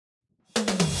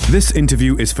This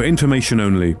interview is for information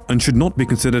only and should not be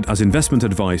considered as investment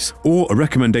advice or a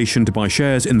recommendation to buy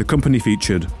shares in the company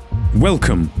featured.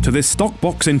 Welcome to this Stock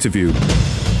Box interview.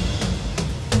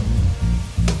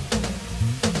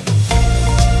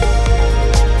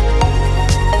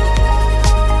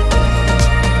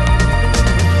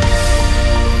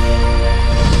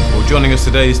 Joining us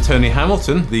today is Tony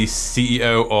Hamilton, the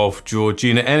CEO of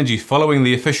Georgina Energy, following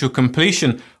the official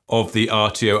completion of the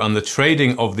RTO and the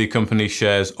trading of the company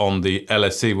shares on the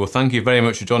LSE. Well, thank you very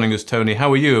much for joining us, Tony.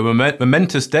 How are you? A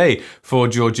momentous day for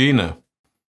Georgina.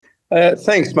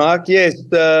 Thanks, Mark. Yes,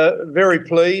 very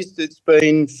pleased. It's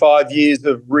been 5 years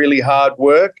of really hard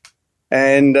work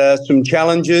and some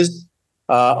challenges.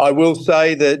 I will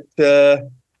say that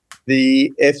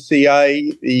the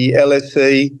FCA, the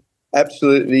LSE,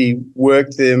 absolutely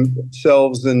worked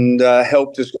themselves and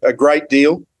helped us a great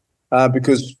deal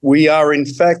because we are, in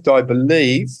fact, I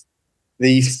believe,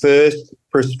 the first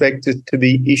prospectus to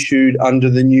be issued under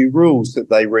the new rules that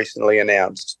they recently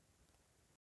announced.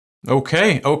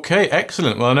 Okay,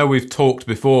 excellent. Well, I know we've talked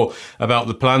before about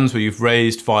the plans where you've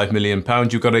raised £5 million.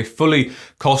 You've got a fully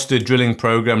costed drilling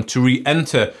programme to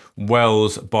re-enter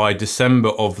wells by December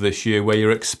of this year, where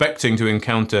you're expecting to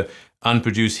encounter and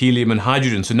produce helium and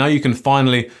hydrogen. So now you can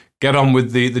finally get on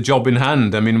with the job in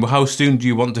hand. I mean, how soon do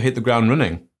you want to hit the ground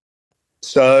running?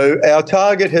 So our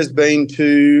target has been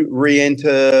to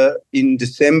re-enter in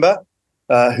December,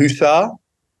 Hussar,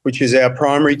 which is our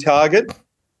primary target.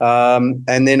 And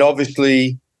then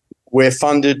obviously we're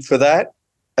funded for that,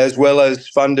 as well as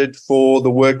funded for the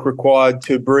work required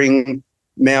to bring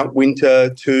Mount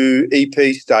Winter to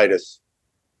EP status.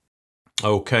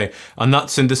 Okay, and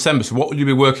that's in December. So what will you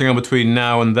be working on between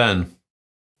now and then?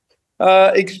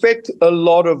 Expect a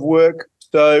lot of work.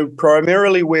 So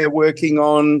primarily we're working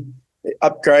on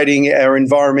upgrading our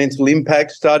environmental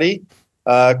impact study,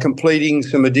 completing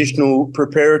some additional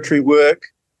preparatory work,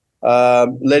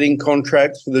 letting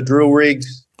contracts for the drill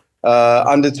rigs,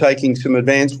 undertaking some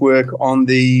advanced work on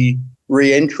the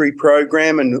re-entry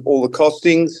program and all the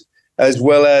costings, as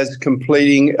well as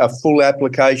completing a full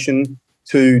application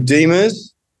to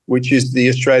DEMAs, which is the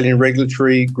Australian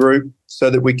Regulatory Group, so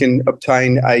that we can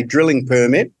obtain a drilling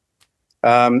permit.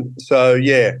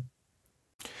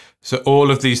 So all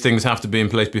of these things have to be in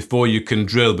place before you can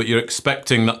drill, but you're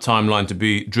expecting that timeline to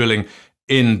be drilling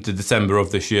into December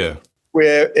of this year?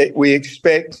 We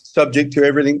expect, subject to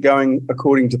everything going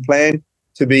according to plan,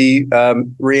 to be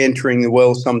re-entering the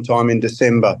well sometime in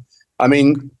December. I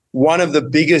mean, one of the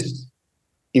biggest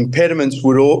impediments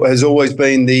has always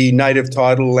been the native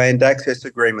title land access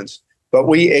agreements, but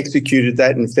we executed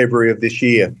that in February of this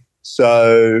year.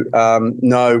 So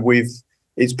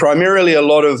it's primarily a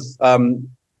lot of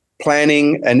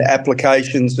planning and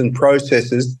applications and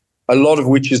processes, a lot of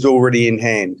which is already in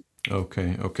hand.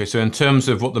 Okay. So in terms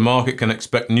of what the market can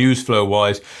expect news flow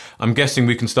wise, I'm guessing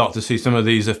we can start to see some of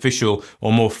these official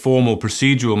or more formal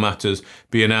procedural matters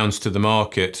be announced to the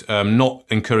market, not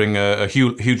incurring a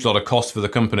huge lot of cost for the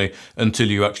company until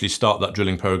you actually start that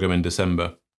drilling program in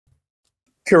December.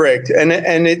 Correct. And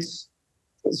it's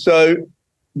so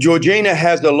Georgina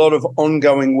has a lot of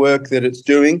ongoing work that it's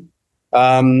doing,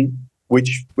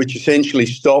 which essentially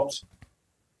stopped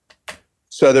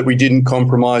so that we didn't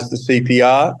compromise the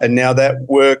CPR, and now that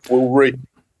work will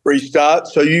restart.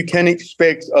 So you can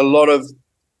expect a lot of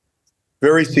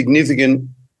very significant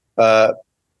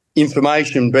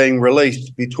information being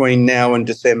released between now and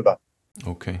December.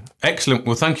 Okay, excellent.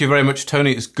 Well, thank you very much,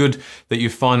 Tony. It's good that you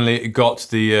finally got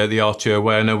the RTO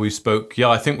away. I know we spoke,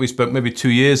 I think we spoke maybe 2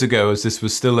 years ago, as this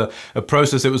was still a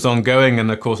process that was ongoing. And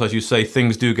of course, as you say,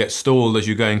 things do get stalled as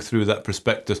you're going through that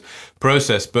prospectus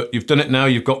process. But you've done it now.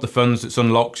 You've got the funds. It's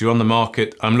unlocked. You're on the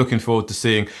market. I'm looking forward to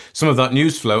seeing some of that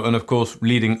news flow, and of course,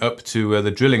 leading up to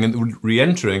the drilling and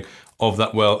re-entering of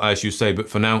that well, as you say. But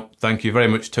for now, thank you very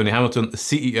much, Tony Hamilton, the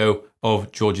CEO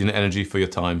of Georgina Energy, for your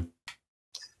time.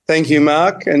 Thank you,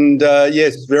 Mark. And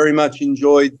yes, very much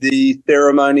enjoyed the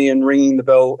ceremony and ringing the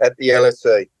bell at the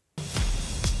LSE.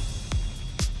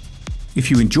 If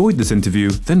you enjoyed this interview,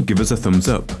 then give us a thumbs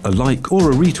up, a like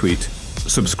or a retweet.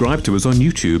 Subscribe to us on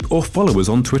YouTube or follow us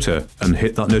on Twitter and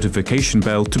hit that notification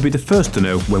bell to be the first to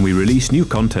know when we release new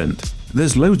content.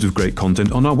 There's loads of great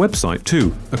content on our website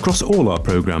too, across all our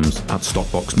programmes at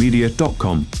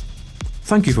stockboxmedia.com.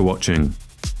 Thank you for watching.